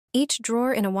Each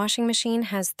drawer in a washing machine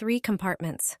has 3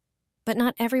 compartments, but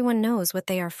not everyone knows what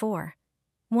they are for.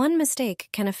 One mistake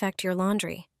can affect your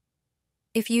laundry.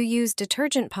 If you use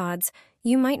detergent pods,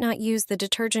 you might not use the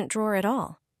detergent drawer at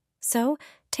all. So,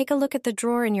 take a look at the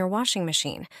drawer in your washing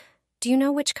machine. Do you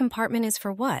know which compartment is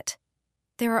for what?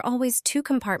 There are always 2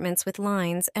 compartments with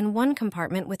lines and 1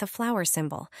 compartment with a flower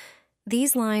symbol.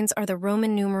 These lines are the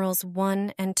Roman numerals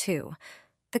 1 and 2.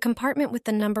 The compartment with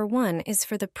the number 1 is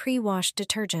for the pre-wash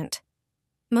detergent.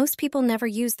 Most people never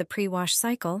use the pre-wash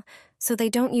cycle, so they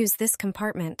don't use this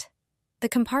compartment. The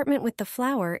compartment with the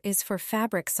flower is for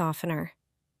fabric softener.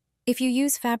 If you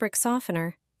use fabric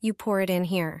softener, you pour it in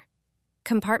here.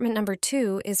 Compartment number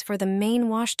 2 is for the main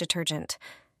wash detergent.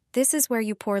 This is where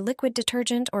you pour liquid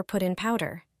detergent or put in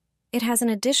powder. It has an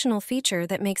additional feature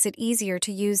that makes it easier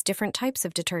to use different types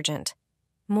of detergent.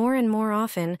 More and more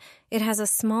often, it has a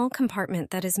small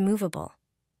compartment that is movable.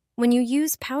 When you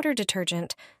use powder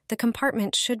detergent, the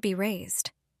compartment should be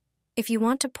raised. If you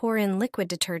want to pour in liquid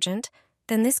detergent,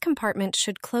 then this compartment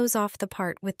should close off the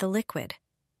part with the liquid.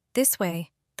 This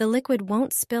way, the liquid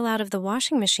won't spill out of the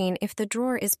washing machine if the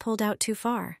drawer is pulled out too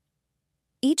far.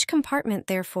 Each compartment,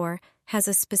 therefore, has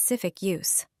a specific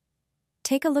use.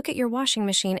 Take a look at your washing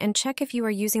machine and check if you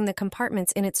are using the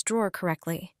compartments in its drawer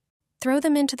correctly. Throw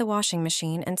them into the washing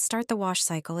machine and start the wash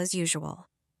cycle as usual.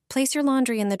 Place your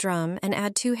laundry in the drum and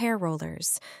add 2 hair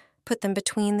rollers. Put them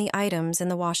between the items in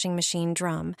the washing machine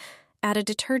drum. Add a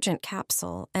detergent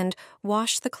capsule and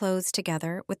wash the clothes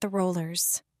together with the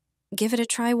rollers. Give it a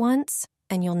try once,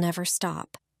 and you'll never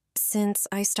stop. Since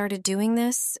I started doing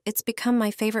this, it's become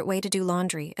my favorite way to do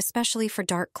laundry, especially for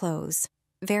dark clothes.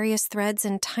 Various threads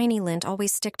and tiny lint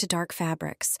always stick to dark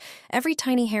fabrics. Every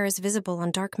tiny hair is visible on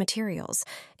dark materials.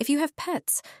 If you have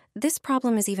pets, this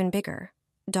problem is even bigger.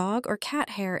 Dog or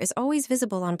cat hair is always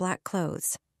visible on black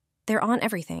clothes. They're on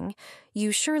everything.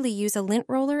 You surely use a lint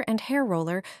roller and hair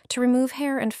roller to remove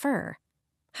hair and fur.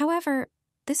 However,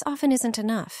 this often isn't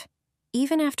enough.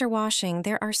 Even after washing,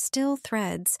 there are still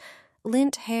threads,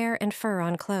 lint, hair, and fur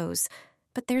on clothes.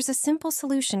 But there's a simple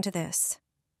solution to this.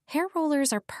 Hair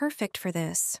rollers are perfect for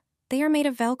this. They are made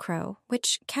of Velcro,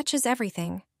 which catches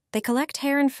everything. They collect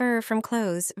hair and fur from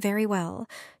clothes very well.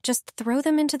 Just throw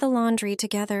them into the laundry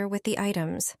together with the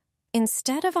items.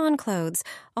 Instead of on clothes,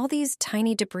 all these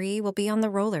tiny debris will be on the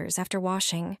rollers after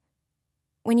washing.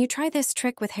 When you try this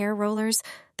trick with hair rollers,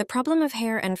 the problem of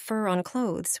hair and fur on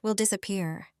clothes will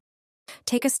disappear.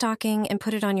 Take a stocking and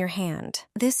put it on your hand.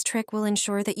 This trick will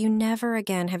ensure that you never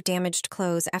again have damaged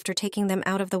clothes after taking them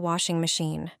out of the washing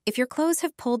machine. If your clothes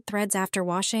have pulled threads after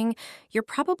washing, you're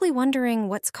probably wondering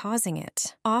what's causing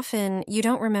it. Often, you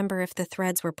don't remember if the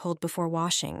threads were pulled before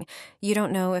washing. You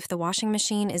don't know if the washing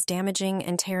machine is damaging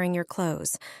and tearing your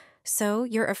clothes. So,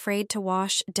 you're afraid to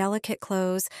wash delicate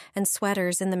clothes and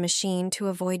sweaters in the machine to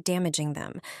avoid damaging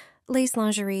them. Lace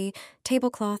lingerie,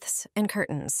 tablecloths, and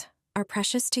curtains are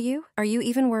precious to you? Are you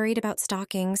even worried about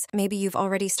stockings? Maybe you've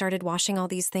already started washing all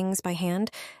these things by hand,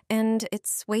 and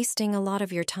it's wasting a lot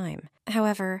of your time.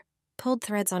 However, pulled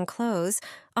threads on clothes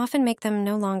often make them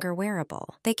no longer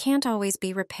wearable. They can't always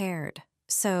be repaired,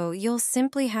 so you'll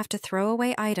simply have to throw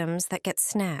away items that get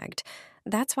snagged.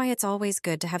 That's why it's always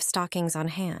good to have stockings on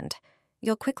hand.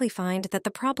 You'll quickly find that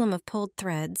the problem of pulled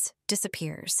threads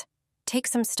disappears. Take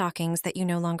some stockings that you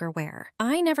no longer wear.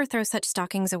 I never throw such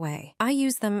stockings away. I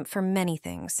use them for many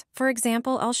things. For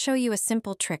example, I'll show you a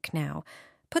simple trick now.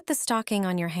 Put the stocking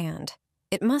on your hand.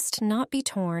 It must not be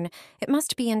torn. It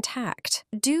must be intact.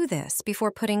 Do this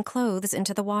before putting clothes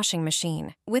into the washing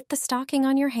machine. With the stocking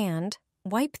on your hand,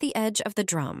 wipe the edge of the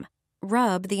drum.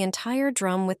 Rub the entire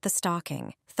drum with the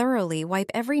stocking. Thoroughly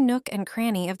wipe every nook and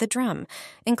cranny of the drum,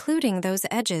 including those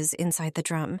edges inside the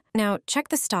drum. Now, check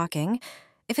the stocking.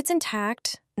 If it's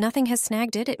intact, nothing has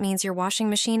snagged it, it means your washing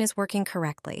machine is working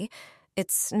correctly.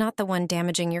 It's not the one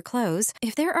damaging your clothes.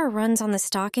 If there are runs on the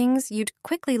stockings, you'd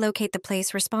quickly locate the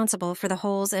place responsible for the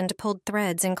holes and pulled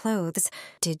threads in clothes.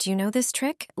 Did you know this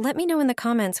trick? Let me know in the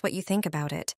comments what you think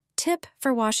about it. Tip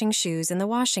for washing shoes in the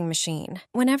washing machine.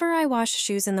 Whenever I wash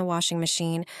shoes in the washing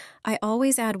machine, I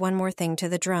always add one more thing to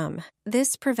the drum.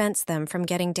 This prevents them from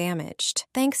getting damaged.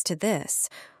 Thanks to this,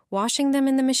 washing them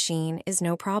in the machine is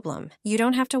no problem. You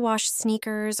don't have to wash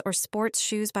sneakers or sports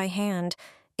shoes by hand.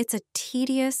 It's a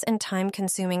tedious and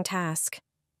time-consuming task.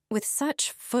 With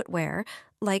such footwear,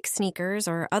 like sneakers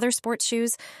or other sports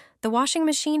shoes, the washing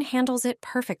machine handles it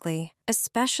perfectly,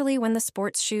 especially when the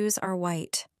sports shoes are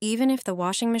white. Even if the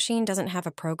washing machine doesn't have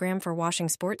a program for washing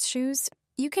sports shoes,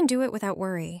 you can do it without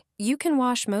worry. You can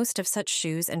wash most of such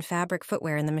shoes and fabric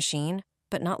footwear in the machine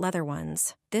but not leather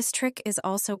ones. This trick is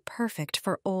also perfect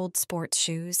for old sports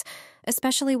shoes,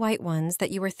 especially white ones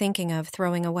that you were thinking of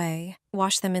throwing away.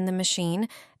 Wash them in the machine,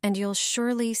 and you'll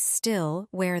surely still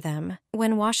wear them.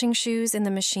 When washing shoes in the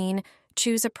machine,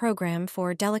 choose a program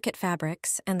for delicate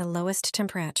fabrics and the lowest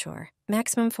temperature,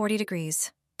 maximum 40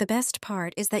 degrees. The best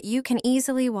part is that you can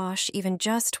easily wash even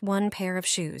just one pair of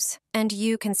shoes, and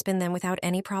you can spin them without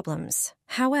any problems.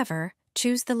 However,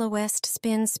 choose the lowest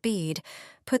spin speed,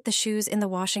 put the shoes in the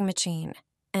washing machine,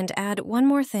 and add one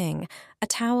more thing. A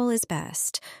towel is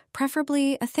best,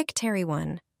 preferably a thick terry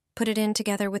one. Put it in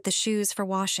together with the shoes for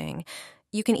washing.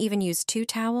 You can even use 2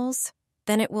 towels.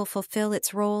 Then it will fulfill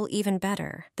its role even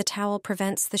better. The towel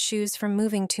prevents the shoes from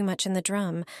moving too much in the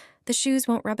drum. The shoes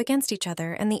won't rub against each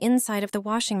other, and the inside of the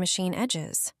washing machine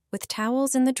edges. With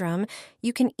towels in the drum,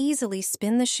 you can easily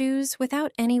spin the shoes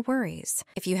without any worries.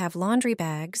 If you have laundry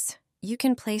bags, you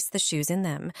can place the shoes in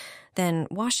them. Then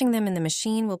washing them in the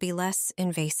machine will be less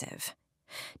invasive.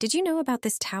 Did you know about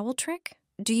this towel trick?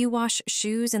 Do you wash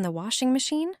shoes in the washing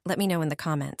machine? Let me know in the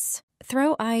comments.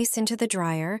 Throw ice into the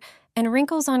dryer, and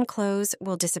wrinkles on clothes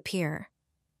will disappear.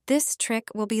 This trick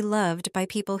will be loved by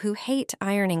people who hate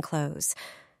ironing clothes.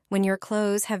 When your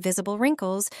clothes have visible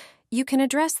wrinkles, you can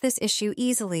address this issue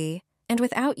easily and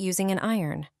without using an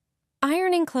iron.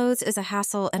 Ironing clothes is a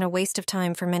hassle and a waste of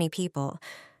time for many people.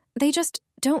 They just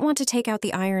don't want to take out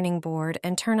the ironing board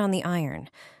and turn on the iron.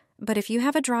 But if you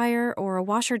have a dryer or a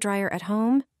washer-dryer at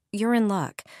home, you're in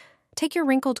luck. Take your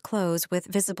wrinkled clothes with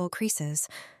visible creases.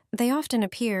 They often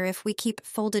appear if we keep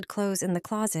folded clothes in the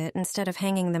closet instead of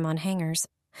hanging them on hangers.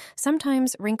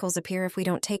 Sometimes wrinkles appear if we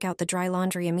don't take out the dry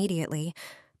laundry immediately.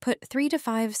 Put 3 to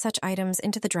 5 such items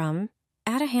into the drum,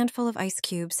 add a handful of ice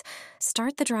cubes,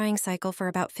 start the drying cycle for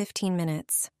about 15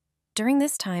 minutes. During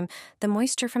this time, the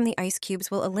moisture from the ice cubes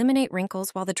will eliminate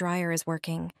wrinkles while the dryer is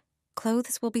working.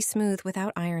 Clothes will be smooth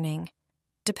without ironing.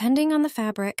 Depending on the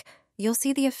fabric, you'll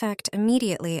see the effect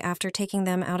immediately after taking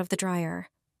them out of the dryer.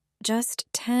 Just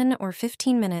 10 or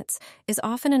 15 minutes is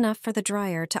often enough for the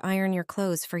dryer to iron your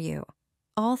clothes for you,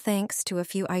 all thanks to a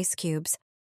few ice cubes.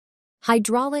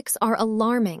 Hydraulics are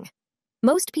alarming.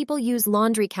 Most people use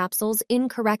laundry capsules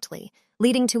incorrectly,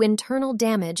 leading to internal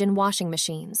damage in washing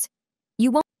machines.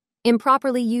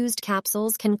 Improperly used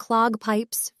capsules can clog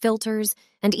pipes, filters,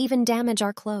 and even damage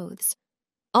our clothes.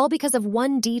 All because of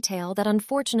one detail that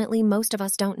unfortunately most of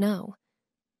us don't know.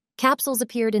 Capsules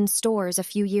appeared in stores a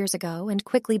few years ago and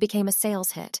quickly became a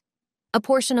sales hit. A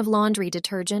portion of laundry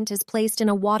detergent is placed in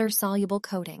a water-soluble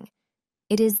coating.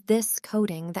 It is this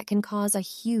coating that can cause a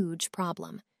huge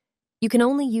problem. You can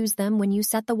only use them when you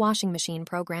set the washing machine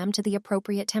program to the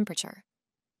appropriate temperature.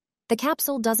 The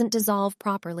capsule doesn't dissolve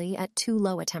properly at too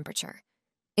low a temperature.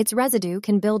 Its residue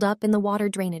can build up in the water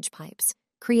drainage pipes,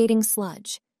 creating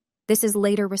sludge. This is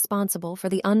later responsible for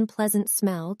the unpleasant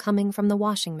smell coming from the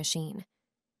washing machine.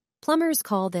 Plumbers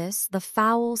call this the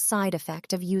foul side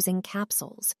effect of using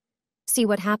capsules. See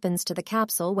what happens to the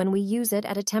capsule when we use it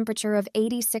at a temperature of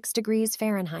 86 degrees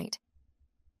Fahrenheit.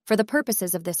 For the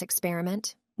purposes of this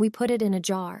experiment, we put it in a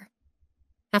jar.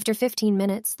 After 15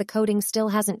 minutes, the coating still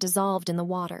hasn't dissolved in the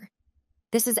water.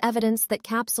 This is evidence that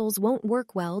capsules won't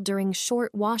work well during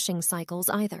short washing cycles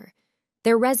either.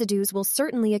 Their residues will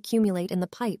certainly accumulate in the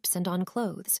pipes and on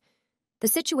clothes. The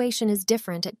situation is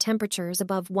different at temperatures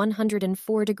above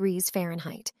 104 degrees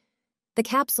Fahrenheit. The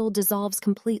capsule dissolves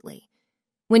completely.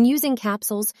 When using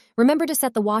capsules, remember to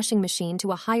set the washing machine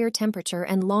to a higher temperature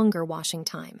and longer washing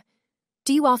time.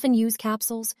 Do you often use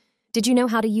capsules? Did you know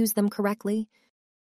how to use them correctly?